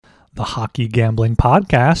The Hockey Gambling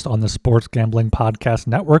Podcast on the Sports Gambling Podcast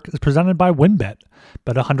Network is presented by WynnBET.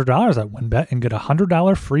 Bet $100 at WynnBET and get a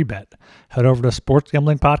 $100 free bet. Head over to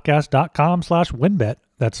sportsgamblingpodcast.com/WynnBET.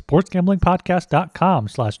 That's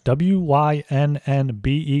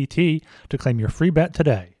sportsgamblingpodcast.com/WYNNBET to claim your free bet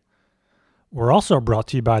today. We're also brought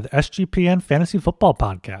to you by the SGPN Fantasy Football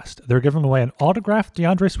Podcast. They're giving away an autographed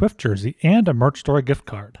DeAndre Swift jersey and a merch store gift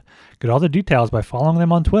card. Get all the details by following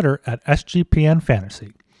them on Twitter at SGPN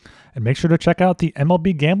Fantasy. And make sure to check out the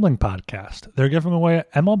MLB Gambling Podcast. They're giving away an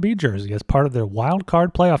MLB jersey as part of their wild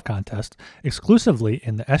card playoff contest exclusively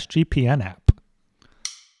in the SGPN app.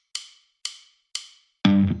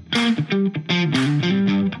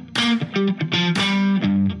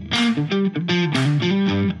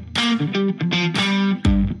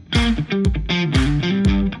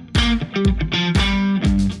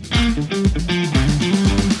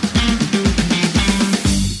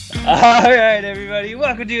 All right, everybody.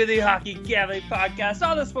 Welcome to the Hockey Gambling Podcast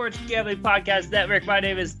on the Sports Gambling Podcast Network. My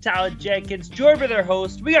name is Talon Jenkins. Joined by their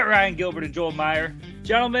host, we got Ryan Gilbert and Joel Meyer.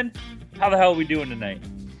 Gentlemen, how the hell are we doing tonight?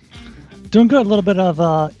 Doing good. A little bit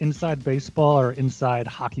of inside baseball or inside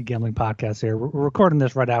hockey gambling podcast here. We're recording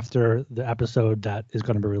this right after the episode that is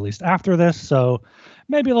going to be released after this, so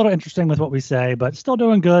maybe a little interesting with what we say, but still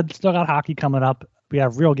doing good. Still got hockey coming up. We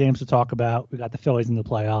have real games to talk about. We got the Phillies in the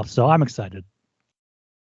playoffs, so I'm excited.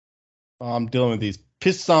 I'm dealing with these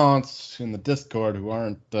pissants in the Discord who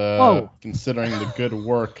aren't considering the good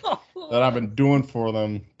work that I've been doing for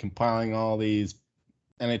them, compiling all these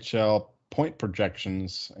NHL point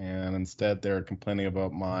projections, and instead they're complaining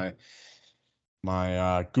about my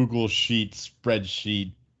Google Sheet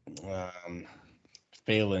spreadsheet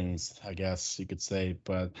failings, I guess you could say.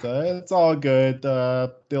 But it's all good.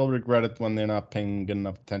 They'll regret it when they're not paying good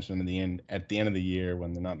enough attention at the end of the year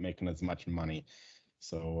when they're not making as much money.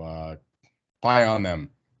 So buy on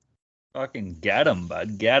them. Fucking get them,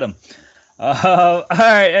 bud. Get them. All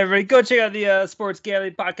right, everybody, go check out the Sports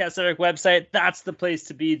Gambling Podcast Network website. That's the place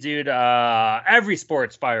to be, dude. Every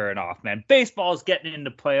sport's firing off, man. Baseball's getting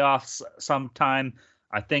into playoffs sometime,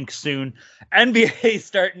 I think soon. NBA's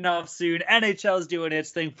starting off soon. NHL's doing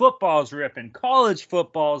its thing. Football's ripping. College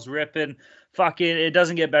football's ripping. Fucking, it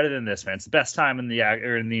doesn't get better than this, man. It's the best time in the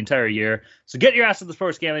entire year. So get your ass to the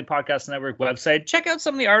Sports Gambling Podcast Network website. Check out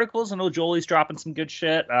some of the articles. I know Joelie's dropping some good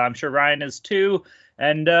shit. I'm sure Ryan is too.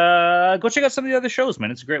 And go check out some of the other shows,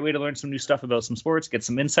 man. It's a great way to learn some new stuff about some sports, get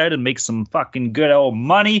some insight, and make some fucking good old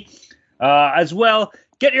money. As well,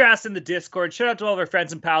 get your ass in the Discord. Shout out to all of our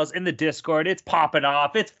friends and pals in the Discord. It's popping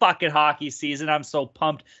off. It's fucking hockey season. I'm so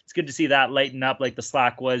pumped. It's good to see that lighten up like the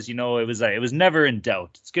Slack was. You know, it was never in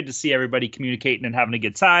doubt. It's good to see everybody communicating and having a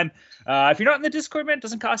good time. If you're not in the Discord, man, it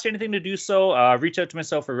doesn't cost you anything to do so. Reach out to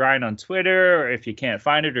myself or Ryan on Twitter, or if you can't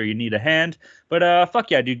find it or you need a hand. But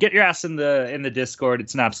fuck yeah, dude, get your ass in the Discord.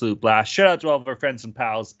 It's an absolute blast. Shout out to all of our friends and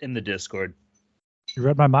pals in the Discord. You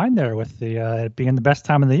read my mind there with the it being the best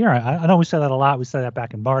time of the year. I know we say that a lot. We say that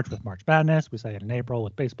back in March with March Madness. We say it in April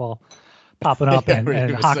with baseball popping up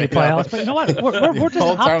and hockey playoffs. But you know what? We're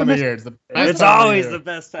just optimistic. It's always the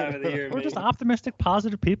best time of the year. We're just optimistic,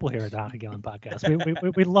 positive people here at the Hockey Gambling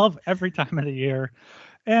Podcast. We love every time of the year.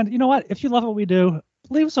 And you know what? If you love what we do,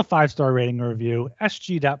 leave us a 5-star rating or review.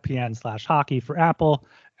 sg.pn/hockey for Apple,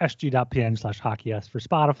 sg.pn/hockeys for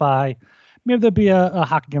Spotify. Maybe there'll be a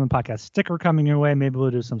Hockey Gambling Podcast sticker coming your way. Maybe we'll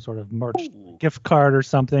do some sort of merch gift card or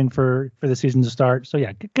something for the season to start. So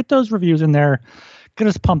yeah, get those reviews in there. Get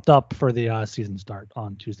us pumped up for the season start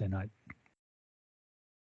on Tuesday night.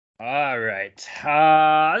 All right.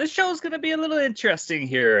 This show is going to be a little interesting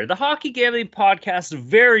here. The Hockey Gambling Podcast's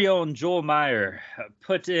very own Joel Meyer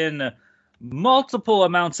put in multiple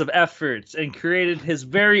amounts of efforts and created his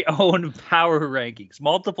very own power rankings.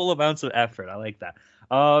 Multiple amounts of effort. I like that.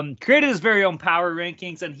 Created his very own power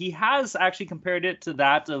rankings, and he has actually compared it to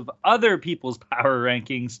that of other people's power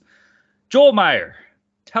rankings. Joel Meyer,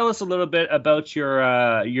 tell us a little bit about your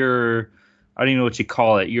I don't even know what you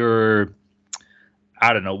call it,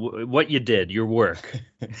 I don't know what you did, your work.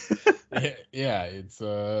 Yeah, it's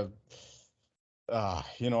other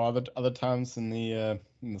times in the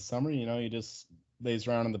summer, you just laze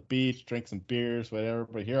around on the beach, drink some beers, whatever.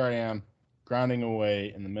 But here I am, grinding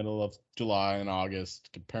away in the middle of July and August,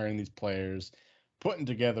 comparing these players, putting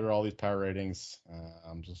together all these power ratings.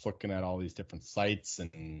 I'm just looking at all these different sites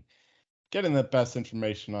and getting the best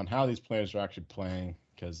information on how these players are actually playing,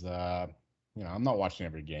 because I'm not watching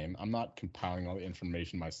every game. I'm not compiling all the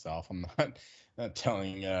information myself. I'm not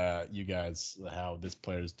telling you guys how this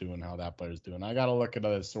player's doing, how that player's doing. I got to look at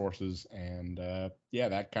other sources and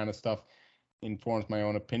that kind of stuff. informs my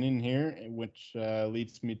own opinion here, which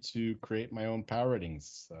leads me to create my own power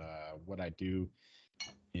ratings. What I do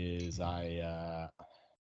is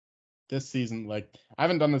this season, like I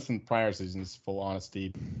haven't done this in prior seasons, full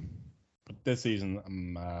honesty, but this season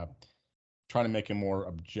I'm trying to make a more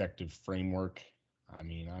objective framework. I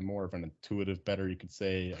mean, I'm more of an intuitive bettor, you could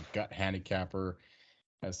say, a gut handicapper,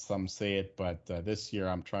 as some say it. But this year,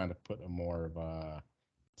 I'm trying to put a more of a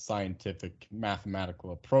scientific,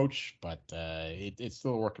 mathematical approach. But it's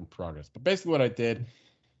still a work in progress. But basically, what I did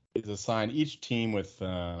is assign each team with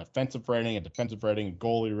an offensive rating, a defensive rating, a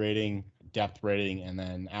goalie rating, depth rating, and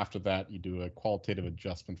then after that, you do a qualitative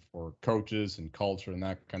adjustment for coaches and culture and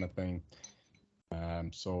that kind of thing.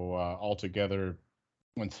 So altogether,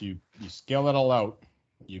 once you scale it all out,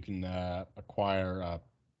 you can acquire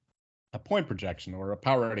a point projection or a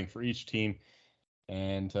power rating for each team.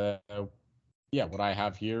 And yeah, what I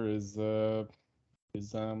have here is what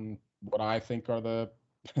I think are the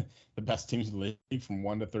the best teams in the league from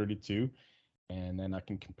 1 to 32, and then I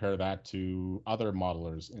can compare that to other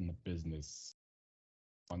modelers in the business,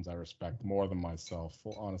 ones I respect more than myself.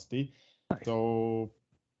 Full honesty. So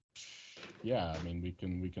yeah, I mean, we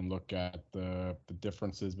can look at the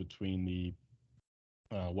differences between the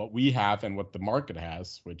what we have and what the market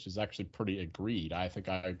has, which is actually pretty agreed. I think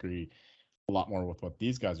I agree a lot more with what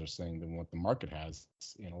these guys are saying than what the market has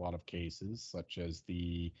in a lot of cases, such as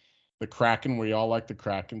the Kraken. We all like the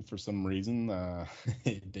Kraken for some reason.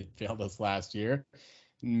 It failed us last year,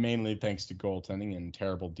 mainly thanks to goaltending and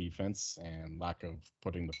terrible defense and lack of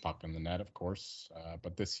putting the puck in the net, of course.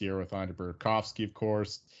 But this year with Andrei Burakovsky, of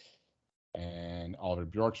course, and Oliver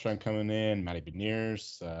Bjorkstrand coming in, Matty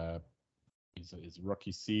Beniers, his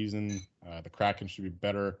rookie season. The Kraken should be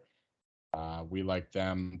better. We like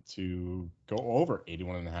them to go over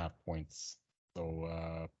 81.5 points.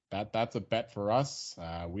 So that's a bet for us.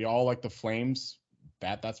 We all like the Flames.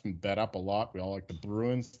 That's been bet up a lot. We all like the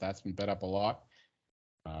Bruins. That's been bet up a lot.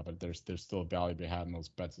 But there's still value to be had in those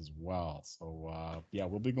bets as well. So yeah,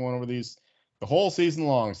 we'll be going over these the whole season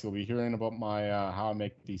long. So you'll be hearing about my how I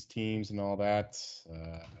make these teams and all that.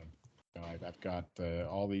 I've got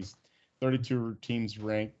all these 32 teams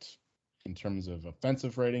ranked in terms of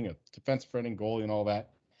offensive rating, a defensive rating, goalie, and all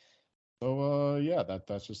that. So yeah,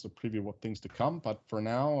 that's just a preview of what things to come. But for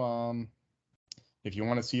now, if you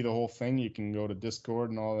want to see the whole thing, you can go to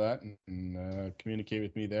Discord and all that and communicate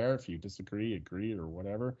with me there if you disagree, agree, or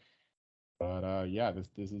whatever. But yeah,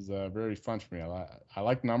 this is very fun for me. I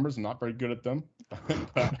like numbers. I'm not very good at them,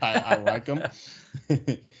 but I like them.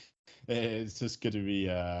 It's just good to be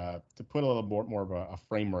to put a little more of a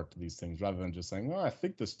framework to these things rather than just saying, "Oh, I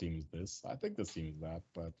think this team is this. I think this team is that."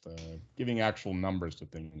 But giving actual numbers to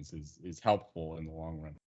things is helpful in the long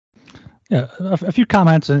run. Yeah, a few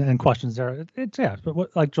comments and questions there. It's yeah,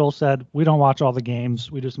 but like Joel said, we don't watch all the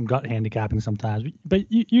games. We do some gut handicapping sometimes, but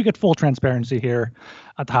you get full transparency here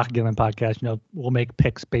at the Hockey Gambling Podcast. You know, we'll make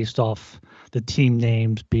picks based off the team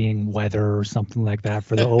names being weather or something like that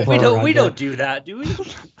for the over. we don't do that, do we?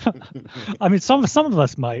 I mean, some of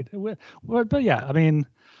us might, but yeah, I mean,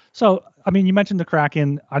 so I mean, you mentioned the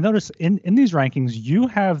Kraken. I noticed in these rankings, you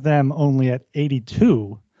have them only at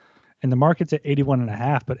 82. And the market's at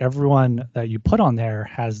 81.5, but everyone that you put on there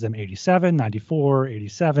has them 87, 94,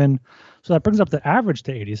 87. So that brings up the average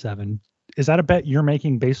to 87. Is that a bet you're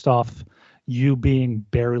making based off you being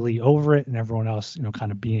barely over it and everyone else, you know,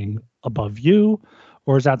 kind of being above you?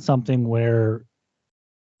 Or is that something where,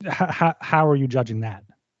 how are you judging that?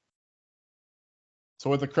 So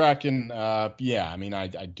with the Kraken, yeah, I mean, I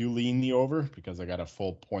do lean the over because I got a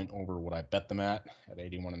full point over what I bet them at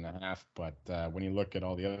 81.5. But when you look at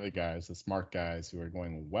all the other guys, the smart guys who are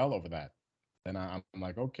going well over that, then I'm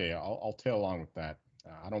like, okay, I'll tail along with that.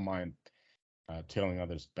 I don't mind tailing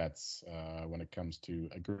others' bets when it comes to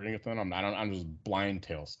agreeing with them. I'm just blind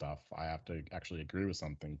tail stuff. I have to actually agree with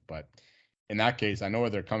something. But in that case, I know where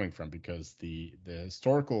they're coming from because the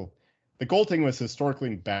goaltending was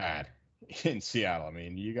historically bad in Seattle. I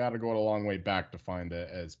mean, you got to go a long way back to find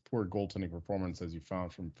as poor goaltending performance as you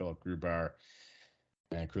found from Philip Grubauer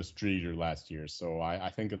and Chris Driedger last year. So I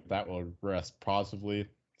think that will rest positively.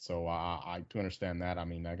 So I do understand that. I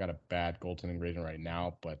mean, I got a bad goaltending rating right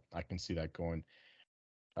now, but I can see that going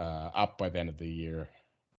up by the end of the year.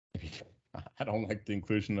 I don't like the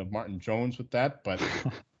inclusion of Martin Jones with that, but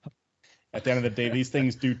at the end of the day, these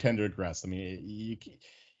things do tend to regress. I mean,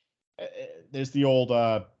 there's the old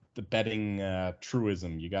the betting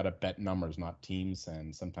truism. You got to bet numbers, not teams,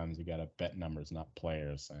 and sometimes you got to bet numbers, not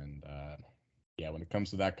players. And yeah, when it comes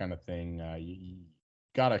to that kind of thing, you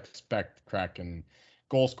got to expect Kraken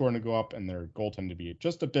goal scoring to go up and their goaltending to be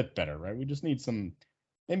just a bit better, right? We just need some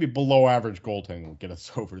maybe below average goaltending will get us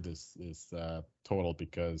over this total,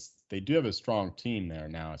 because they do have a strong team there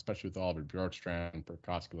now, especially with Oliver Bjorkstrand,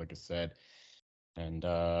 Burakovsky, like I said. And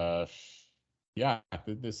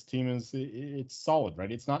this team it's solid, right?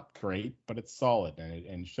 It's not great, but it's solid,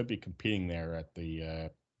 and should be competing there at the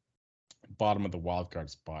bottom of the wildcard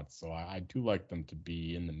spot. So I do like them to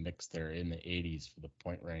be in the mix there in the 80s for the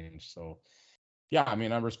point range. So yeah, I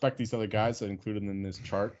mean, I respect these other guys that included in this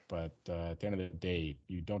chart, but at the end of the day,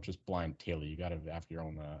 you don't just blind tailor. You got to have your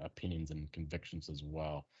own opinions and convictions as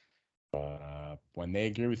well. When they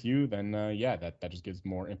agree with you, then that just gives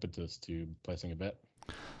more impetus to placing a bet.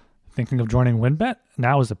 Thinking of joining WynnBET?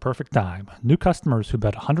 Now is the perfect time. New customers who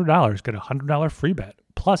bet $100 get a $100 free bet.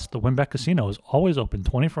 Plus, the WynnBET Casino is always open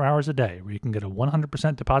 24 hours a day, where you can get a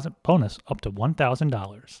 100% deposit bonus up to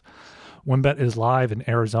 $1,000. WynnBET is live in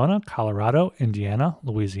Arizona, Colorado, Indiana,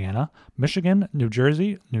 Louisiana, Michigan, New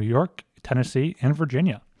Jersey, New York, Tennessee, and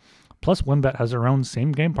Virginia. Plus, WynnBET has their own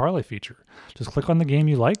same-game parlay feature. Just click on the game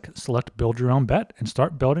you like, select Build Your Own Bet, and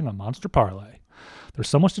start building a monster parlay. There's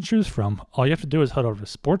so much to choose from. All you have to do is head over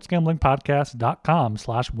to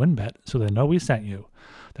sportsgamblingpodcast.com/WynnBET so they know we sent you.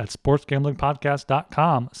 That's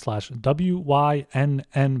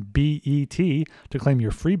sportsgamblingpodcast.com/WYNNBET to claim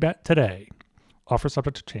your free bet today. Offer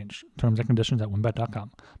subject to change. Terms and conditions at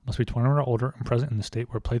WynnBET.com. Must be 21 or older and present in the state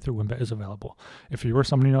where playthrough WynnBET is available. If you or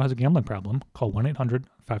someone you know has a gambling problem, call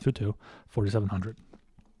 1-800-522-4700.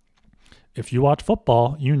 If you watch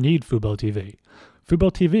football, you need Fubo TV.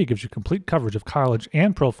 Fubo TV gives you complete coverage of college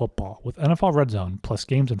and pro football with NFL Red Zone plus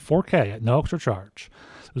games in 4K at no extra charge.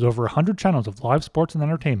 There's over 100 channels of live sports and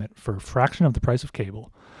entertainment for a fraction of the price of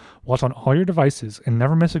cable. Watch on all your devices and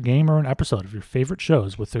never miss a game or an episode of your favorite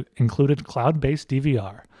shows with the included cloud-based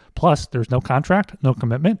DVR. Plus, there's no contract, no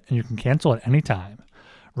commitment, and you can cancel at any time.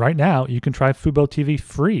 Right now, you can try Fubo TV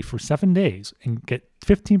free for 7 days and get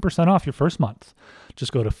 15% off your first month.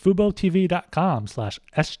 Just go to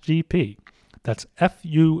FuboTV.com/SGP. That's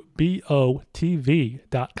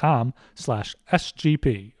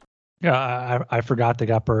FUBOTV.com/SGP. Yeah, I forgot they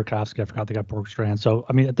got Burakovsky. I forgot they got Bjorkstrand. So,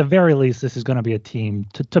 I mean, at the very least, this is going to be a team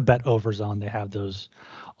to bet over zone. They have those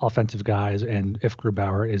offensive guys, and if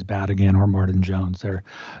Grubauer is bad again or Martin Jones, they're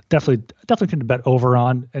definitely can bet over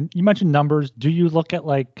on. And you mentioned numbers. Do you look at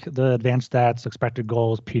like the advanced stats, expected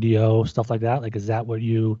goals, PDO, stuff like that? Like, is that what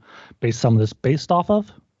you base some of this based off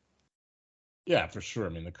of? Yeah, for sure. I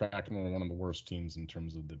mean, the Kraken are one of the worst teams in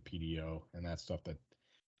terms of the PDO and that stuff that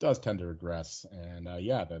does tend to regress. And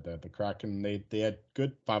the Kraken, they had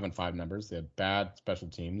good 5-on-5 numbers. They had bad special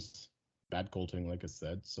teams, bad goaltending, like I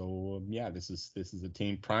said. So this is a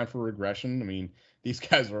team primed for regression. I mean, these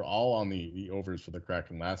guys were all on the overs for the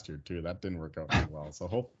Kraken last year too. That didn't work out too well. So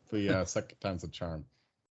hopefully second time's a charm.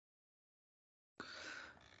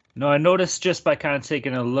 No, I noticed just by kind of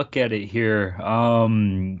taking a look at it here,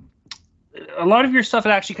 a lot of your stuff, it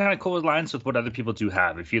actually kind of coincides with what other people do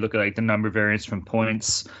have. If you look at like the number variance from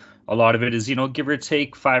points, a lot of it is, give or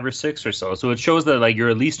take 5 or 6 or so. So it shows that like you're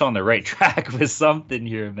at least on the right track with something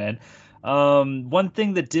here, man. One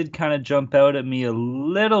thing that did kind of jump out at me a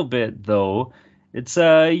little bit though, it's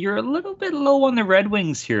you're a little bit low on the Red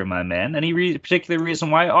Wings here, my man. Any particular reason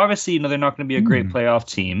why? Obviously, they're not going to be a great playoff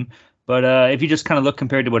team. But if you just kind of look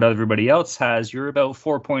compared to what everybody else has, you're about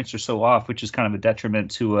 4 points or so off, which is kind of a detriment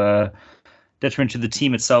to the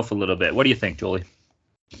team itself a little bit. What do you think, Jolie?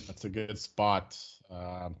 That's a good spot.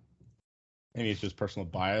 Maybe it's just personal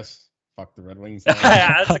bias. Fuck the Red Wings.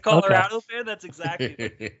 As a Colorado fan, that's exactly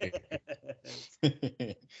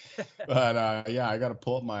But I got to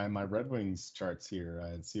pull up my Red Wings charts here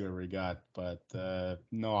and see what we got. But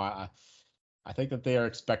no, I think that they are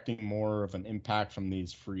expecting more of an impact from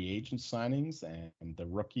these free agent signings and the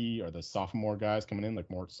rookie or the sophomore guys coming in,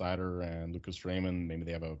 like Mort Seider and Lucas Raymond. Maybe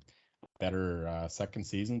they have a better second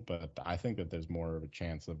season, but I think that there's more of a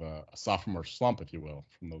chance of a sophomore slump, if you will,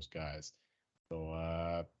 from those guys. So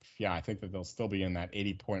I think that they'll still be in that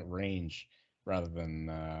 80-point range rather than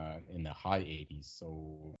in the high 80s.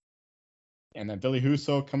 So, and then Billy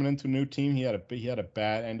Husso coming into a new team, he had a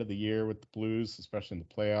bad end of the year with the Blues, especially in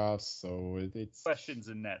the playoffs. So it's questions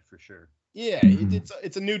in net for sure. Yeah,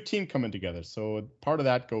 it's a new team coming together, so part of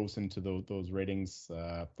that goes into those ratings.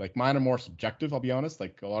 Like mine are more subjective, I'll be honest.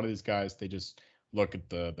 Like a lot of these guys, they just look at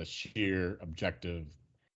the sheer objective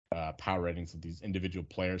power ratings of these individual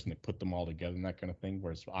players and they put them all together and that kind of thing.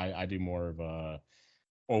 Whereas I do more of a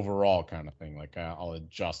overall kind of thing. Like I'll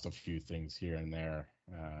adjust a few things here and there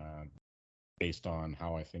based on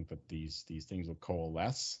how I think that these things will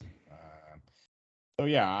coalesce. So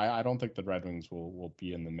I don't think the Red Wings will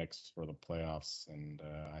be in the mix for the playoffs, and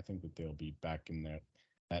I think that they'll be back in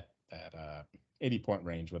that that 80-point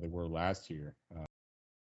range where they were last year.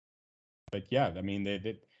 But yeah, I mean,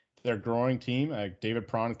 they're a growing team. David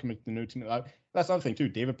Perron coming to the new team. That's another thing too.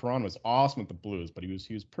 David Perron was awesome with the Blues, but he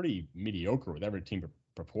was pretty mediocre with every team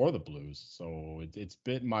before the Blues. So it's a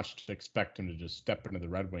bit much to expect him to just step into the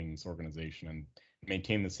Red Wings organization and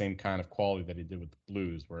maintain the same kind of quality that he did with the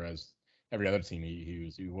Blues. Whereas every other team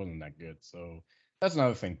he wasn't that good. So that's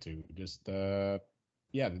another thing too. Just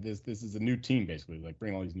this is a new team basically. Like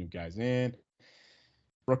bring all these new guys in.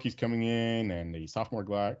 Rookies coming in and the sophomore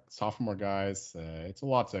guys. It's a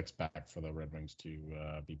lot to expect for the Red Wings to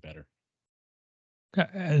be better.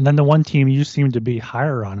 And then the one team you seem to be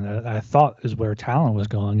higher on, that I thought is where talent was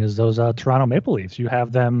going, is those Toronto Maple Leafs. You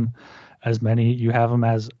have them as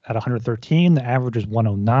at 113. The average is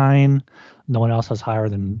 109. No one else has higher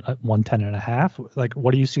than 110.5. Like,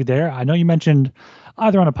 what do you see there? I know you mentioned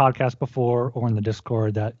either on a podcast before or in the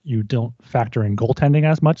Discord that you don't factor in goaltending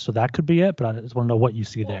as much, so that could be it. But I just want to know what you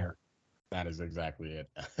see there. That is exactly it.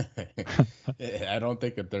 I don't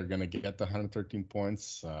think that they're going to get the 113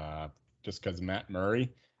 points just because of Matt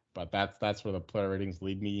Murray, but that's where the player ratings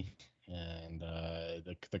lead me. And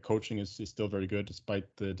the coaching is still very good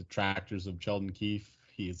despite the detractors of Sheldon Keefe.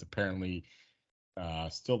 He is apparently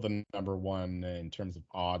still the number one in terms of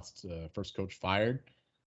odds to first coach fired.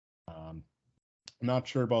 I'm not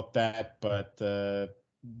sure about that, but the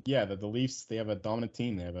Leafs, they have a dominant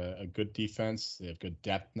team. They have a good defense. They have good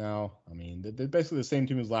depth now. I mean, they're basically the same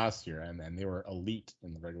team as last year, and they were elite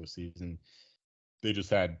in the regular season. They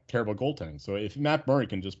just had terrible goaltending. So if Matt Murray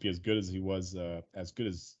can just be as good as he was, as good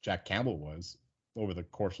as Jack Campbell was over the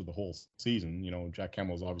course of the whole season, Jack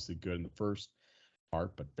Campbell was obviously good in the first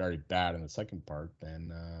part, but very bad in the second part,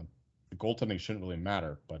 then the goaltending shouldn't really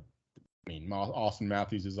matter. But I mean, Austin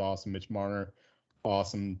Matthews is awesome. Mitch Marner,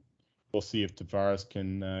 awesome. We'll see if Tavares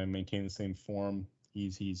can maintain the same form.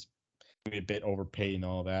 He's maybe a bit overpaid and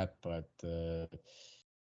all that, but the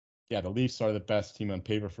Leafs are the best team on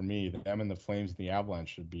paper for me. Them and the Flames and the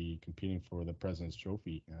Avalanche should be competing for the President's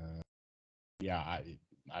Trophy.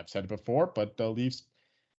 I've said it before, but the Leafs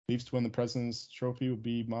to win the President's Trophy would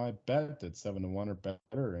be my bet at 7-1 or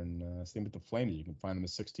better. And same with the Flames. You can find them at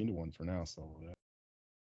 16-1 for now. So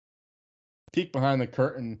peek behind the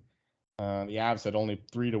curtain. The Avs at only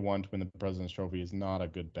 3-1 to win the President's Trophy is not a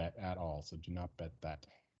good bet at all. So do not bet that.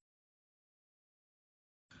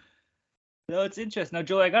 No, it's interesting. Now,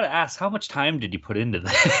 Joey, I gotta ask, how much time did you put into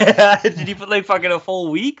that? Did you put like fucking a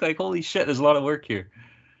full week? Like, holy shit, there's a lot of work here.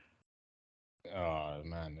 Oh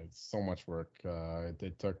man, it's so much work.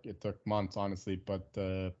 It took months, honestly. But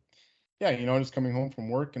just coming home from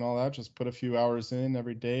work and all that, just put a few hours in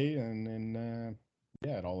every day, and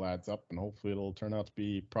it all adds up, and hopefully it'll turn out to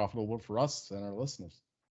be profitable for us and our listeners.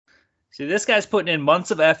 See, this guy's putting in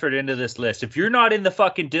months of effort into this list. If you're not in the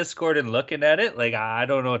fucking Discord and looking at it, like, I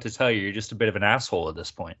don't know what to tell you. You're just a bit of an asshole at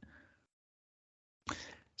this point.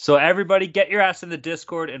 So everybody get your ass in the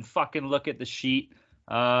Discord and fucking look at the sheet.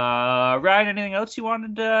 Ryan, anything else you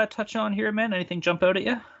wanted to touch on here, man? Anything jump out at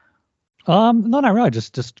you? No, not really.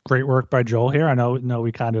 Just great work by Joel here. I know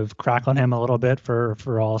we kind of crack on him a little bit for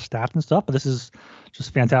all stats and stuff, but this is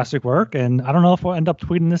just fantastic work. And I don't know if we'll end up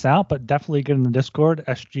tweeting this out, but definitely get in the Discord,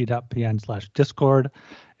 sg.pn/Discord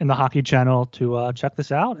in the hockey channel to check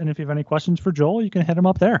this out. And if you have any questions for Joel, you can hit him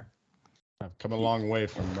up there. I've come a long way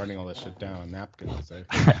from writing all this shit down on napkins.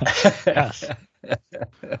 Yes.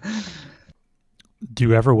 Do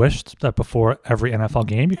you ever wish that before every NFL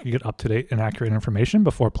game you could get up-to-date and accurate information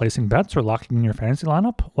before placing bets or locking in your fantasy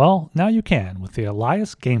lineup? Well, now you can with the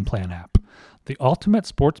Elias Game Plan app, the ultimate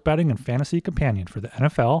sports betting and fantasy companion for the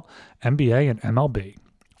NFL, NBA, and MLB.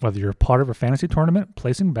 Whether you're part of a fantasy tournament,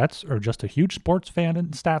 placing bets, or just a huge sports fan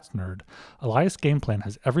and stats nerd, Elias Game Plan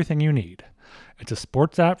has everything you need. It's a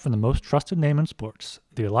sports app from the most trusted name in sports.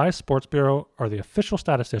 The Elias Sports Bureau are the official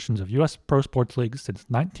statisticians of U.S. pro sports leagues since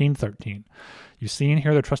 1913. You see and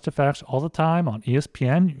hear their trusted facts all the time on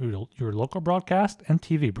ESPN, your local broadcast, and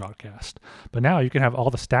TV broadcast. But now you can have all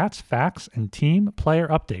the stats, facts, and team player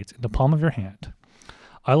updates in the palm of your hand.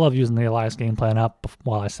 I love using the Elias Game Plan app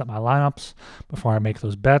while I set my lineups, before I make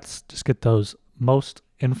those bets. Just get those most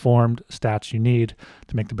informed stats you need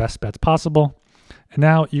to make the best bets possible. And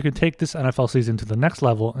now you can take this NFL season to the next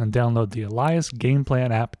level and download the Elias Game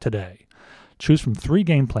Plan app today. Choose from 3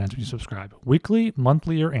 game plans when you subscribe, weekly,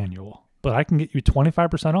 monthly, or annual. But I can get you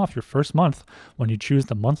 25% off your first month when you choose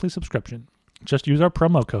the monthly subscription. Just use our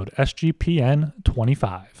promo code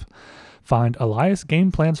SGPN25. Find Elias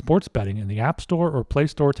Game Plan Sports Betting in the App Store or Play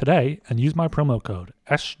Store today and use my promo code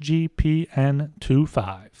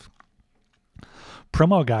SGPN25.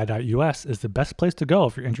 PromoGuy.us is the best place to go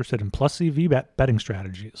if you're interested in plus CV betting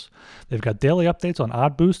strategies. They've got daily updates on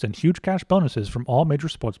odd boost and huge cash bonuses from all major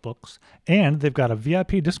sportsbooks, and they've got a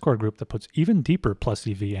VIP Discord group that puts even deeper plus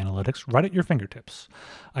CV analytics right at your fingertips.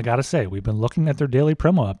 I gotta say, we've been looking at their daily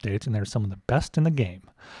promo updates, and they're some of the best in the game.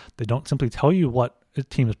 They don't simply tell you what a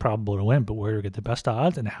team is probable to win, but where you get the best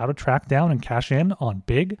odds and how to track down and cash in on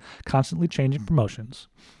big, constantly changing promotions.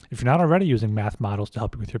 If you're not already using math models to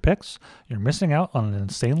help you with your picks, you're missing out on an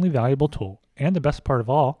insanely valuable tool. And the best part of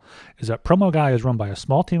all is that Promo Guy is run by a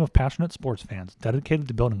small team of passionate sports fans dedicated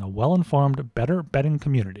to building a well-informed, better betting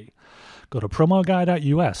community. Go to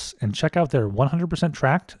promoguy.us and check out their 100%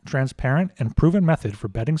 tracked, transparent, and proven method for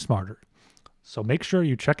betting smarter. So make sure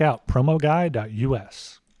you check out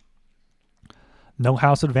promoguy.us. No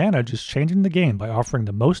House Advantage is changing the game by offering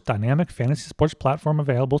the most dynamic fantasy sports platform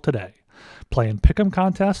available today. Play in pick'em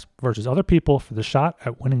contests versus other people for the shot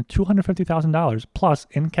at winning $250,000 plus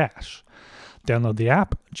in cash. Download the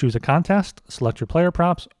app, choose a contest, select your player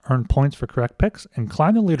props, earn points for correct picks, and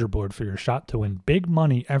climb the leaderboard for your shot to win big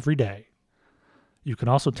money every day. You can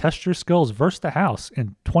also test your skills versus the house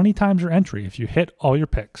in 20 times your entry if you hit all your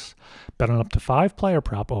picks. Bet on up to 5 player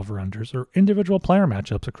prop over-unders or individual player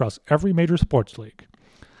matchups across every major sports league.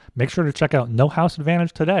 Make sure to check out No House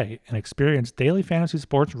Advantage today and experience daily fantasy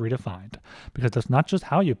sports redefined, because that's not just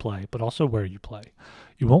how you play, but also where you play.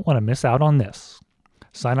 You won't want to miss out on this.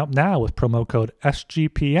 Sign up now with promo code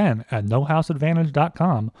SGPN at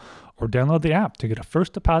nohouseadvantage.com or download the app to get a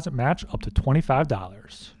first deposit match up to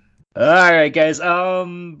 $25. All right, guys.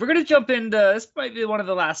 We're gonna jump into this. Might be one of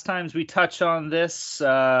the last times we touch on this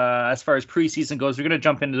as far as preseason goes. We're gonna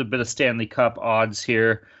jump into a bit of Stanley Cup odds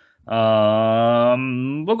here.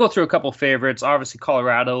 We'll go through a couple favorites. Obviously,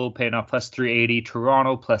 Colorado paying off plus 380,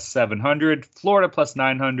 Toronto plus 700, Florida plus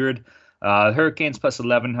 900, Hurricanes plus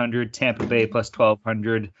 1100, Tampa Bay plus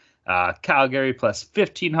 1200, Calgary plus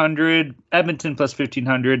 1500, Edmonton plus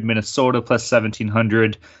 1500, Minnesota plus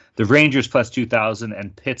 1700, the Rangers plus 2000,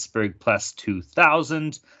 and Pittsburgh plus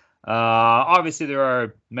 2000. Obviously, there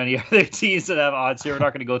are many other teams that have odds here. We're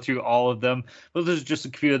not going to go through all of them. But those are just a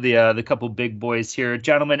few of the couple big boys here.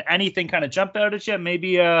 Gentlemen, anything kind of jump out at you?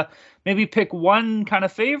 Maybe pick one kind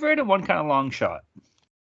of favorite and one kind of long shot.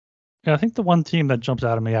 Yeah, I think the one team that jumps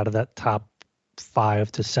out at me out of that top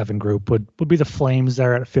 5 to 7 group would be the Flames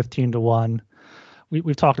there at 15-1.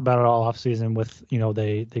 We've talked about it all offseason with,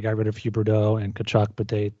 they got rid of Huberdeau and Tkachuk, but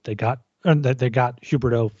they got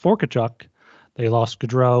Huberdeau for Tkachuk. They lost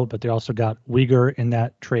Gaudreau, but they also got Weegar in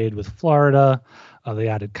that trade with Florida. They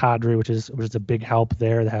added Kadri, which is a big help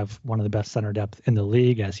there. They have one of the best center depth in the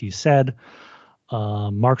league, as he said.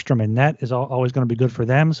 Markstrom in net is always going to be good for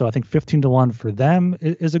them. So I think 15-1 for them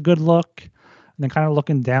is a good look. And then kind of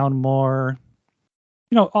looking down more,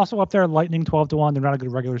 also up there, Lightning 12-1. They're not a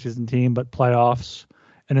good regular season team, but playoffs.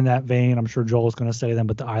 And in that vein, I'm sure Joel is going to say them,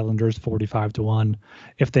 but the Islanders 45-1.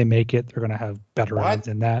 If they make it, they're going to have better odds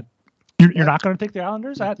than that. You're not going to take the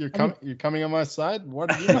Islanders? You're coming on my side?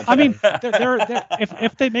 What are you? I mean, they're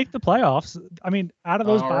if they make the playoffs, I mean, out of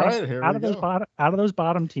those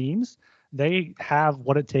bottom teams, they have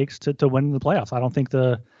what it takes to win the playoffs. I don't think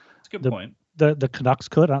That's a good point. The Canucks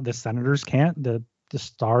could, the Senators can't, the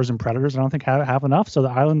Stars and Predators I don't think have enough. So the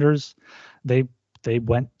Islanders, they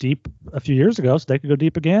went deep a few years ago, so they could go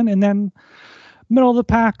deep again. And then middle of the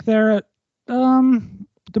pack there,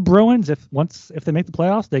 the Bruins, if they make the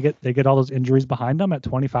playoffs, they get all those injuries behind them at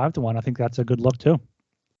 25-1. I think that's a good look too.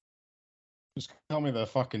 Just tell me the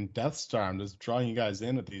fucking Death Star. I'm just drawing you guys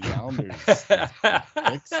in at these Islanders.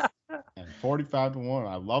 Picks. And 45-1.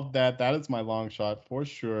 I love that. That is my long shot for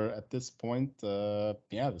sure. At this point, there's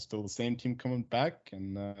still the same team coming back,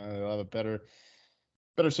 and they'll have a better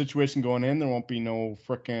situation going in. There won't be no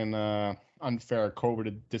freaking unfair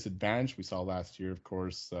COVID disadvantage we saw last year. Of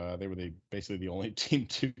course, they were basically the only team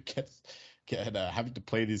to get having to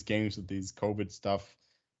play these games with these COVID stuff.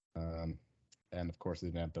 And of course, they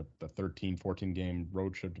didn't have the 13-14 game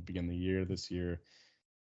road trip to begin the year this year.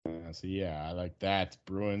 So yeah, I like that.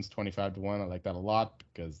 Bruins 25-1. I like that a lot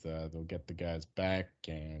because they'll get the guys back,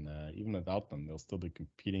 and even without them, they'll still be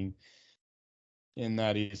competing in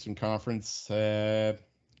that Eastern Conference. Our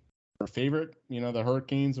favorite, the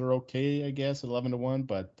Hurricanes are okay, I guess, 11-1,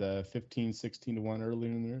 but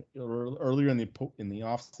 15-16-1 earlier in the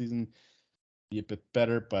off season, be a bit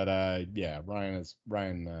better. But Ryan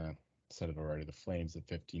said it already. The Flames at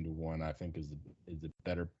 15-1, I think, is a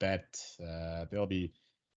better bet. They'll be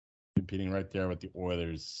competing right there with the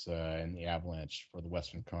Oilers and the Avalanche for the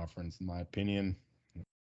Western Conference, in my opinion.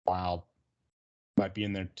 Wild might be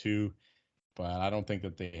in there too. but I don't think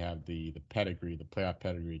that they have the pedigree, the playoff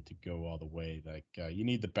pedigree to go all the way. Like you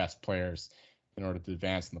need the best players in order to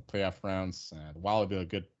advance in the playoff rounds. The Wild will be a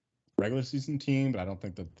good regular season team, but I don't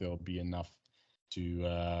think that they'll be enough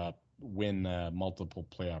to win multiple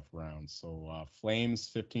playoff rounds. So Flames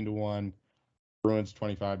 15-1, Bruins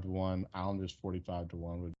 25-1, Islanders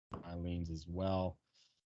 45-1 with Eileen's as well.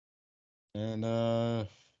 And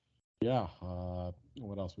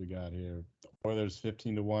what else we got here? Oilers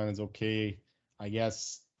 15-1 is okay, I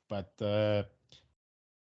guess, but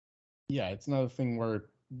it's another thing where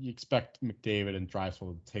you expect McDavid and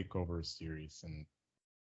Draisaitl to take over a series, and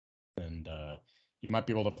you might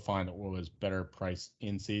be able to find the Oilers better price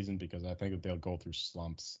in season because I think that they'll go through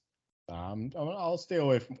slumps. I'll stay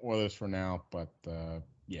away from Oilers for now, but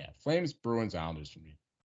Flames, Bruins, Islanders for me.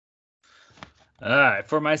 All right,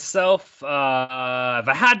 for myself, if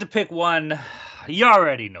I had to pick one, you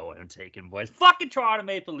already know what I'm taking, boys. Fucking Toronto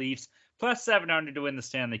Maple Leafs, plus 700 to win the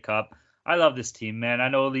Stanley Cup. I love this team, man. I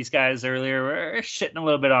know these guys earlier were shitting a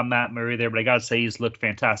little bit on Matt Murray there, but I got to say he's looked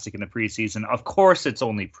fantastic in the preseason. Of course, it's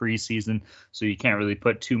only preseason, so you can't really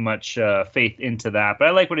put too much faith into that. But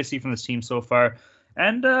I like what I see from this team so far.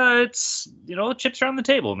 And it's, chips are on the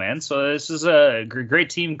table, man. So this is a great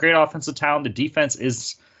team, great offensive talent. The defense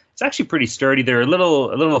is... It's actually pretty sturdy. They're a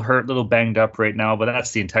little hurt, a little banged up right now, but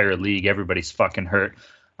that's the entire league. Everybody's fucking hurt.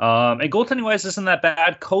 And goaltending wise isn't that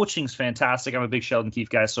bad. Coaching's fantastic. I'm a big Sheldon Keefe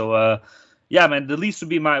guy, so man, the Leafs would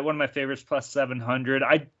be one of my favorites, plus 700.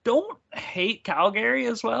 I don't hate Calgary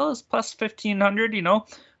as well as plus 1500.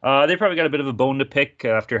 They probably got a bit of a bone to pick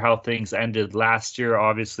after how things ended last year,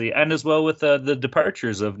 obviously, and as well with the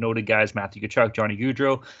departures of noted guys, Matthew Tkachuk, Johnny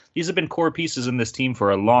Gaudreau. These have been core pieces in this team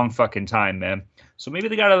for a long fucking time, man. So maybe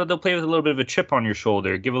they'll play with a little bit of a chip on your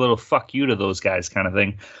shoulder, give a little fuck you to those guys kind of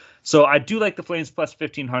thing. So I do like the Flames plus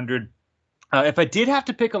 1500. If I did have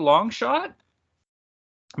to pick a long shot,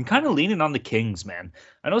 I'm kind of leaning on the Kings, man.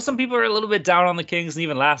 I know some people are a little bit down on the Kings, and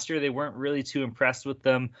even last year they weren't really too impressed with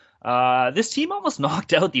them. This team almost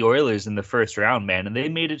knocked out the Oilers in the first round, man, and they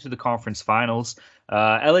made it to the conference finals.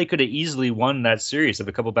 LA could have easily won that series if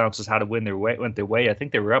a couple bounces went their way. I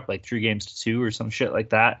think they were up like 3-2 or some shit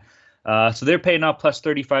like that. So they're paying up plus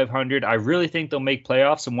 3,500. I really think they'll make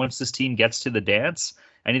playoffs, and once this team gets to the dance,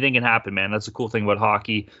 anything can happen, man. That's the cool thing about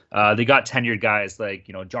hockey. They got tenured guys like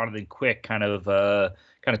Jonathan Quick, kind of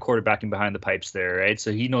quarterbacking behind the pipes there, right?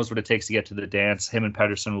 So he knows what it takes to get to the dance. Him and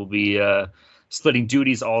Pettersson will be splitting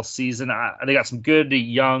duties all season. They got some good,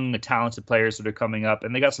 young, talented players that are coming up,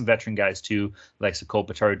 and they got some veteran guys too, like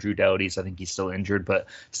Kopitar, Drew Doughty. I think he's still injured, but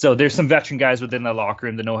still, there's some veteran guys within the locker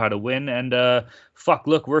room that know how to win. And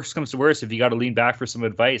look, worst comes to worst, if you got to lean back for some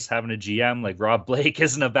advice, having a GM like Rob Blake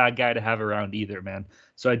isn't a bad guy to have around either, man.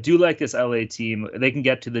 So I do like this LA team. They can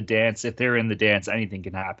get to the dance. If they're in the dance, anything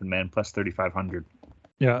can happen, man. Plus 3,500.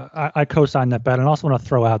 Yeah, I co-sign that bet, and also want to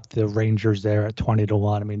throw out the Rangers there at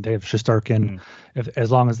 20-1. I mean, they have Shesterkin.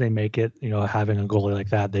 As long as they make it, having a goalie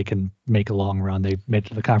like that, they can make a long run. They made it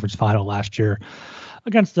to the conference final last year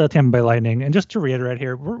against the Tampa Bay Lightning. And just to reiterate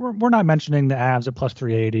here, we're not mentioning the Avs at plus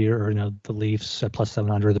 380 or the Leafs at plus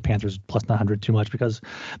 700, the Panthers plus 900 too much, because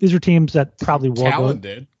these are teams that probably will Talon go.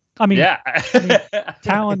 did.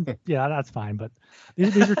 Talon, yeah, that's fine. But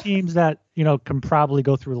these are teams that, can probably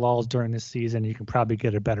go through lulls during this season. You can probably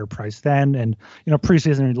get a better price then. And,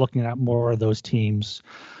 preseason, you're looking at more of those teams.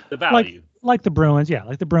 The value. Like the Bruins,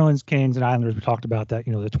 like the Bruins, Kings, and Islanders. We talked about that,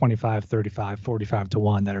 the 25, 35,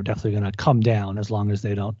 45-1 that are definitely going to come down as long as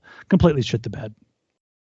they don't completely shit the bed.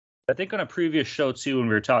 I think on a previous show, too, when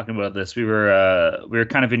we were talking about this, we were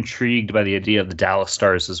kind of intrigued by the idea of the Dallas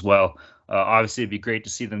Stars as well. Obviously, it'd be great to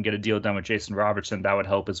see them get a deal done with Jason Robertson. That would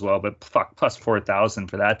help as well. But plus 4,000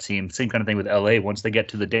 for that team. Same kind of thing with LA. Once they get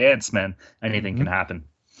to the dance, man, anything can happen.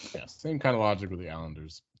 Yeah, same kind of logic with the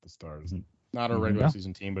Islanders, the Stars. Not a regular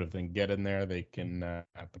season team, but if they can get in there, they can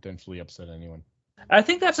potentially upset anyone. I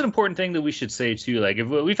think that's an important thing that we should say, too. Like, if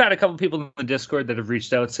we've had a couple people in the Discord that have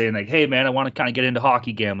reached out saying, like, hey, man, I want to kind of get into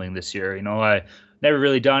hockey gambling this year. I never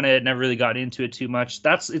really done it, never really got into it too much.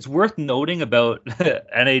 It's worth noting about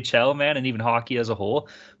NHL, man, and even hockey as a whole.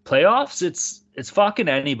 Playoffs, it's fucking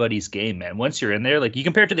anybody's game, man. Once you're in there, like, you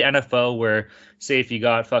compare it to the NFL where, say, if you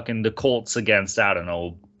got fucking the Colts against, I don't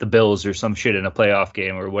know, the Bills or some shit in a playoff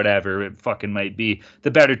game or whatever it fucking might be,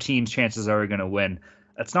 the better team's chances are going to win.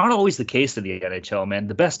 That's not always the case in the NHL, man.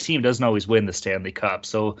 The best team doesn't always win the Stanley Cup.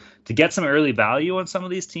 So to get some early value on some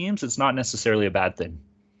of these teams, it's not necessarily a bad thing.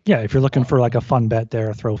 Yeah, if you're looking for like a fun bet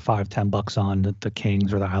there, throw $5-10 on the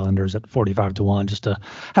Kings or the Islanders at 45-1 just to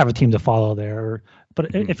have a team to follow there.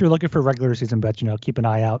 But if you're looking for regular season bets, keep an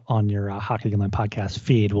eye out on your Hockey Gambling Podcast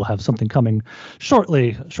feed. We'll have something coming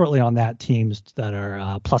shortly on that, teams that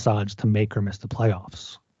are plus odds to make or miss the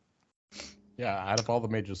playoffs. Yeah, out of all the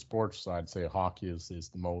major sports, I'd say hockey is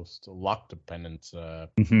the most luck dependent Mhm.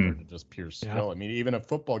 compared to just pure skill. I mean, even a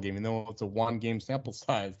football game, even though it's a 1-game sample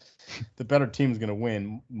size, the better team is going to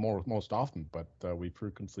win most often. But we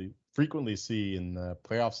frequently see in the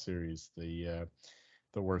playoff series the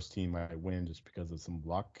worst team might win just because of some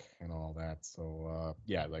luck and all that. So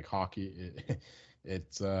yeah, like hockey,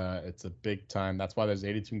 it's a big time. That's why there's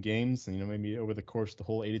 82 games, and maybe over the course of the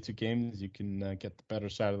whole 82 games, you can get the better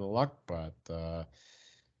side of the luck. But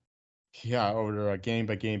yeah, over a game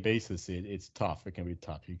by game basis, it's tough. It can be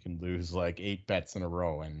tough. You can lose like 8 bets in a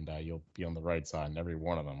row, and you'll be on the right side in every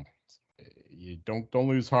one of them. You don't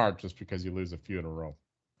lose heart just because you lose a few in a row.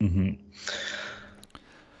 Mhm.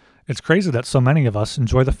 It's crazy that so many of us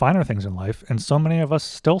enjoy the finer things in life, and so many of us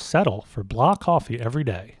still settle for blah coffee every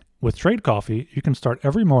day. With Trade Coffee, you can start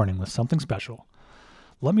every morning with something special.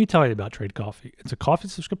 Let me tell you about Trade Coffee. It's a coffee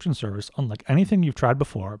subscription service unlike anything you've tried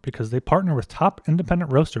before because they partner with top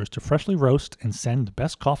independent roasters to freshly roast and send the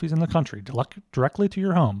best coffees in the country directly to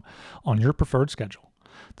your home on your preferred schedule.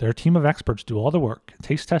 Their team of experts do all the work,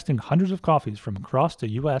 taste testing hundreds of coffees from across the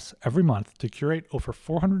U.S. every month to curate over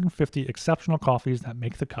 450 exceptional coffees that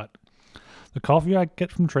make the cut. The coffee I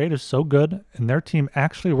get from Trade is so good, and their team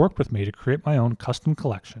actually worked with me to create my own custom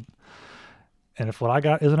collection. And if what I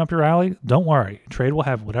got isn't up your alley, don't worry. Trade will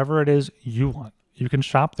have whatever it is you want. You can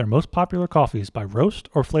shop their most popular coffees by roast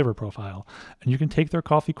or flavor profile, and you can take their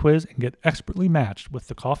coffee quiz and get expertly matched with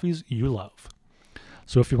the coffees you love.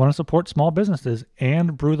 So if you want to support small businesses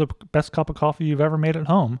and brew the best cup of coffee you've ever made at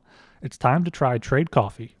home, it's time to try Trade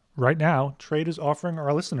Coffee. Right now, Trade is offering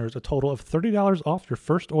our listeners a total of $30 off your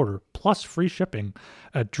first order plus free shipping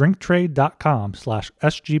at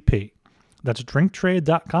drinktrade.com/SGP. That's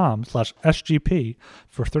drinktrade.com/SGP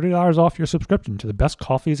for $30 off your subscription to the best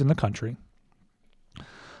coffees in the country.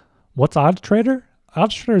 What's Odds Trader?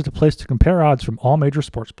 Odds Trader is the place to compare odds from all major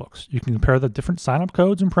sportsbooks. You can compare the different sign-up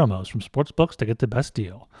codes and promos from sportsbooks to get the best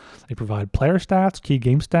deal. They provide player stats, key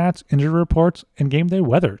game stats, injury reports, and game day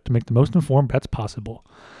weather to make the most informed bets possible.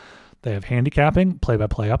 They have handicapping,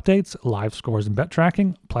 play-by-play updates, live scores and bet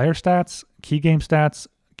tracking, player stats, key game stats,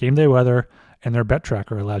 game day weather, and their bet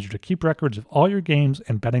tracker allows you to keep records of all your games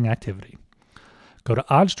and betting activity. Go to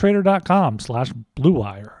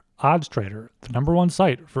oddstrader.com/bluewire. OddsTrader, the #1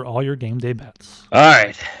 site for all your game day bets. All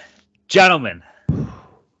right, gentlemen,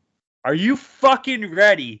 are you fucking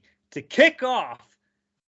ready to kick off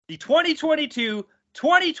the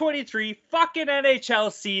 2022-2023 fucking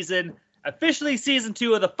NHL season? Officially season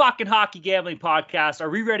 2 of the fucking Hockey Gambling Podcast.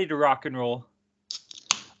 Are we ready to rock and roll?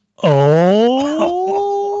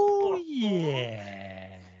 Oh,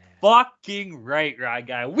 yeah. Fucking right,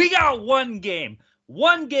 guy. We got one game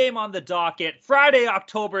on the docket. Friday,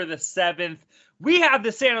 October the 7th. We have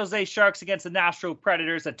the San Jose Sharks against the Nashville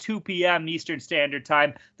Predators at 2 p.m. Eastern Standard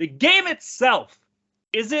Time. The game itself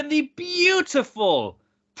is in the beautiful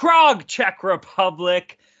Prague, Czech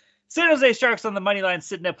Republic. San Jose Sharks on the money line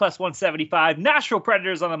sitting at plus 175. Nashville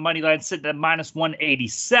Predators on the money line sitting at minus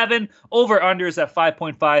 187. Over-unders at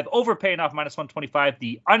 5.5. Over paying off minus 125.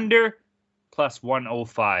 The under plus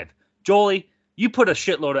 105. Jolie, you put a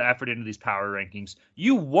shitload of effort into these power rankings.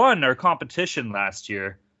 You won our competition last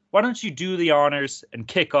year. Why don't you do the honors and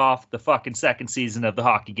kick off the fucking second season of the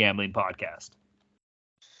Hockey Gambling Podcast?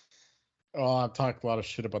 Oh, I've talked a lot of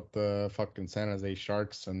shit about the fucking San Jose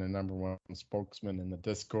Sharks and the #1 spokesman in the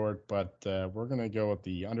Discord, but we're going to go with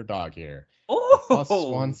the underdog here. Oh! Plus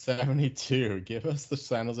 172. Give us the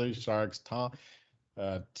San Jose Sharks. Thomas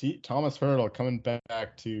Hertl coming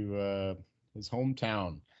back to his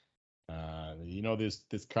hometown.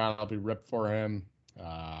 This crowd will be ripped for him.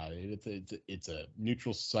 It's a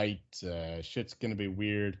neutral site. Shit's going to be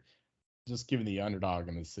weird. Just giving the underdog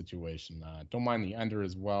in this situation. Don't mind the under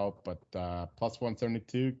as well, but plus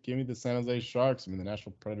 172, give me the San Jose Sharks. I mean, the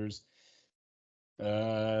Nashville Predators,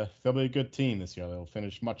 they'll be a good team this year. They'll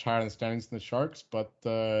finish much higher in the standings than the Sharks, but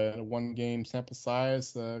in a one-game sample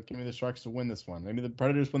size, give me the Sharks to win this one. Maybe the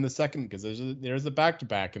Predators win the second because there's a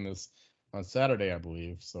back-to-back in this on Saturday, I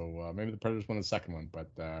believe. So maybe the Predators win the second one,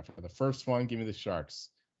 but for the first one, give me the Sharks.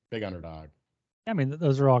 Big underdog. I mean,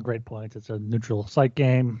 those are all great points. It's a neutral site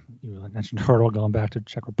game. You mentioned Hertl going back to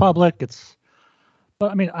Czech Republic. But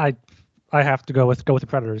I mean, I have to go with the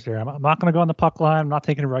Predators here. I'm not going to go on the puck line. I'm not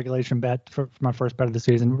taking a regulation bet for my first bet of the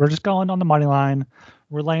season. We're just going on the money line.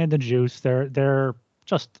 We're laying the juice. They're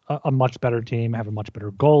just a much better team, have a much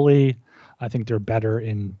better goalie. I think they're better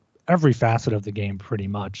in every facet of the game pretty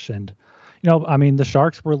much. And, I mean, the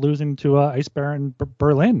Sharks were losing to Ice Baron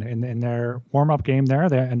Berlin in their warm-up game there.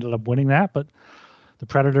 They ended up winning that, but the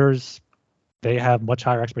Predators, they have much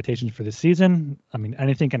higher expectations for this season. I mean,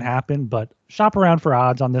 anything can happen, but shop around for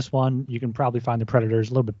odds on this one. You can probably find the Predators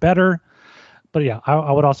a little bit better. But yeah,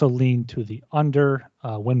 I would also lean to the under.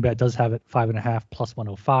 WinBet does have it 5.5 plus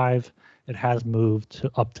 105. It has moved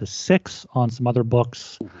up to 6 on some other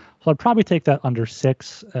books. So I'd probably take that under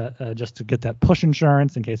 6 just to get that push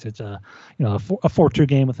insurance in case it's a 4-2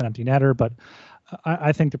 game with an empty netter. But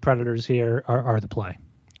I think the Predators here are the play.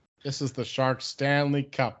 This is the Sharks Stanley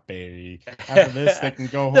Cup, baby. After this, they can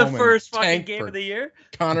go home the first and fucking game of the year.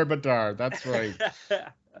 Connor Bedard, that's right.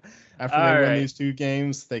 After they win these 2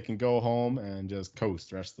 games, they can go home and just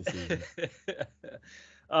coast the rest of the season.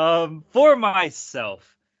 For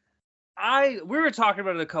myself, we were talking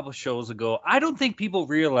about it a couple shows ago. I don't think people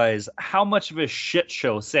realize how much of a shit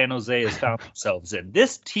show San Jose has found themselves in.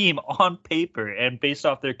 This team on paper and based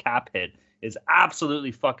off their cap hit is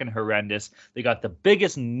absolutely fucking horrendous. They got the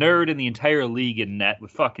biggest nerd in the entire league in net with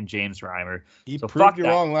fucking James Reimer. He proved you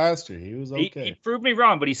wrong last year. He was okay. He proved me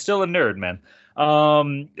wrong, but he's still a nerd, man.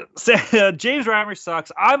 James Reimer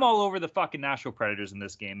sucks. I'm all over the fucking Nashville Predators in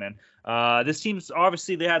this game, man. This team's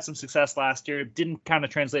obviously they had some success last year. It didn't kind of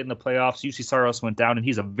translate in the playoffs. UC Saros went down, and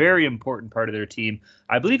he's a very important part of their team.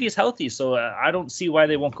 I believe he's healthy, so I don't see why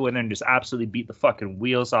they won't go in there and just absolutely beat the fucking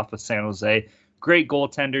wheels off of San Jose. Great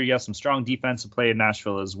goaltender. You have some strong defensive play in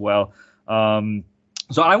Nashville as well.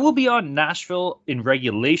 So I will be on Nashville in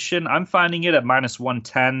regulation. I'm finding it at minus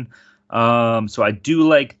 110. So I do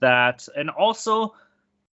like that. And also,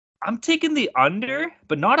 I'm taking the under,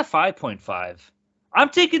 but not a 5.5. I'm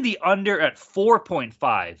taking the under at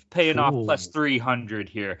 4.5, paying off plus 300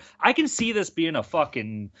 here. I can see this being a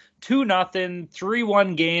fucking 2-0,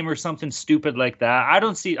 3-1 game or something stupid like that. I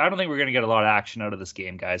don't think we're going to get a lot of action out of this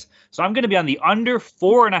game, guys. So I'm going to be on the under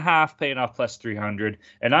 4.5, paying off plus 300.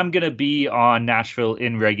 And I'm going to be on Nashville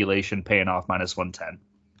in regulation, paying off minus 110.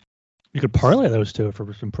 You could parlay those two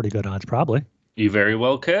for some pretty good odds, probably. You very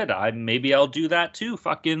well could. Maybe I'll do that too.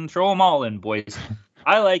 Fucking throw them all in, boys.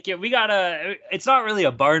 I like it. It's not really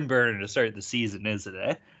a barn burner to start the season, is it?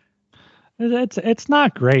 Eh? It's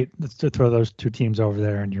not great to throw those 2 teams over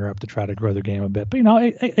there in Europe to try to grow the game a bit. But,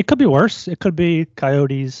 it could be worse. It could be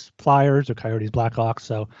Coyotes Flyers or Coyotes Blackhawks.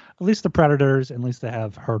 So at least the Predators, at least they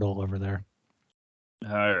have Hurdle over there.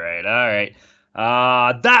 All right.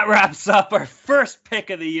 That wraps up our first pick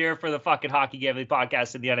of the year for the fucking Hockey Gambling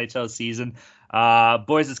Podcast in the NHL season.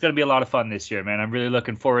 Boys, it's going to be a lot of fun this year, man. I'm really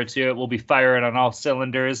looking forward to it. We'll be firing on all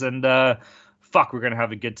cylinders, and we're going to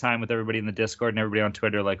have a good time with everybody in the Discord and everybody on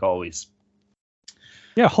Twitter, like always.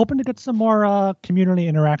 Yeah, hoping to get some more community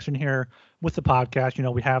interaction here with the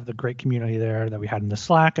podcast. We have the great community there that we had in the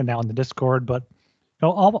Slack and now in the Discord, but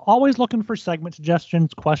always looking for segment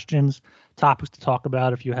suggestions, questions, topics to talk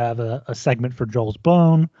about. If you have a segment for Joel's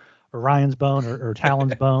Bone or Ryan's Bone or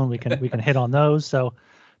Talon's Bone, we can hit on those. So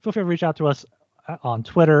feel free to reach out to us on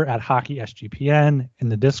Twitter at HockeySGPN, in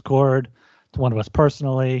the Discord, to one of us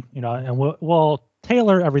personally, and we'll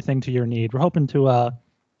tailor everything to your need. We're hoping to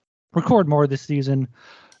record more this season,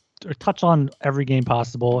 touch on every game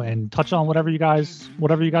possible, and touch on whatever you guys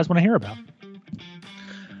want to hear about.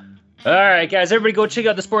 All right, guys, everybody go check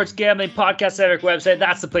out the Sports Gambling Podcast Network website.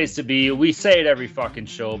 That's the place to be. We say it every fucking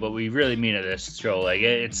show, but we really mean it this show. Like,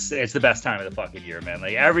 it's the best time of the fucking year, man.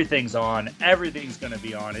 Like, everything's on. Everything's going to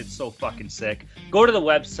be on. It's so fucking sick. Go to the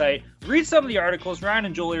website. Read some of the articles. Ryan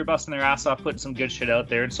and Jolie are busting their ass off, putting some good shit out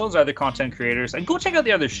there, and so is other content creators. And go check out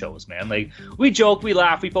the other shows, man. Like, we joke, we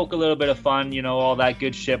laugh, we poke a little bit of fun, all that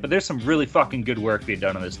good shit. But there's some really fucking good work being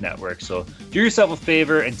done on this network. So do yourself a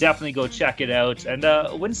favor and definitely go check it out and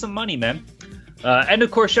win some money, man. And of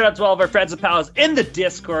course, shout out to all of our friends and pals in the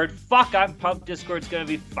Discord. Fuck, I'm pumped. Discord's going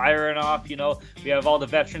to be firing off. We have all the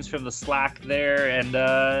veterans from the Slack there and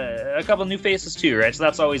a couple new faces too, right? So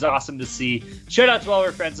that's always awesome to see. Shout out to all of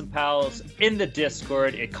our friends and pals in the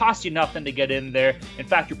Discord. It costs you nothing to get in there. In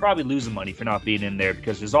fact, you're probably losing money for not being in there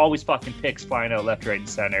because there's always fucking picks flying out left, right, and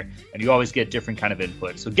center. And you always get different kind of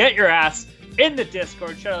input. So get your ass in the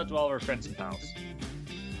Discord. Shout out to all of our friends and pals.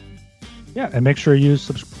 Yeah, and make sure you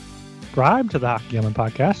subscribe to the Hockey Gambling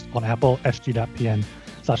Podcast on Apple,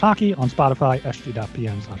 sg.pn/hockey, on Spotify,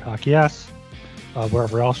 sg.pn/hockeys.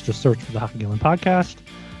 Wherever else, just search for the Hockey Gambling Podcast.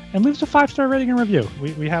 And leave us a 5-star rating and review.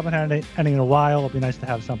 We haven't had any in a while. It'll be nice to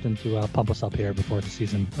have something to pump us up here before the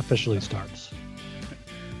season officially starts.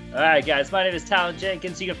 All right, guys. My name is Talon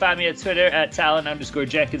Jenkins. You can find me at Twitter at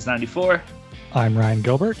Talon_Jenkins94. I'm Ryan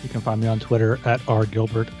Gilbert. You can find me on Twitter at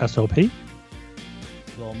rgilbertsop.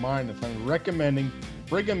 Don't mind if I'm recommending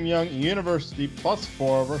Brigham Young University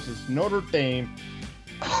 +4 versus Notre Dame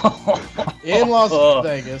in Las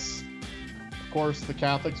Vegas. Of course, the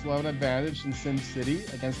Catholics will have an advantage in Sin City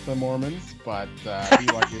against the Mormons, but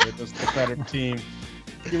BYU is just a better team.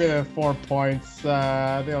 Give me the 4 points.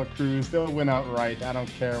 They'll cruise. They'll win outright. I don't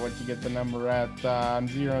care what you get the number at. I'm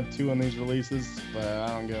 0-2 on these releases, but I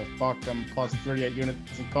don't give a fuck. I'm plus 38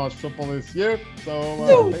 units in college football this year, so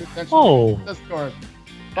pay attention to the score.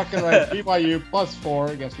 Fucking right. BYU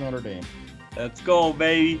 +4 against Notre Dame. Let's go,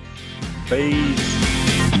 baby. Peace.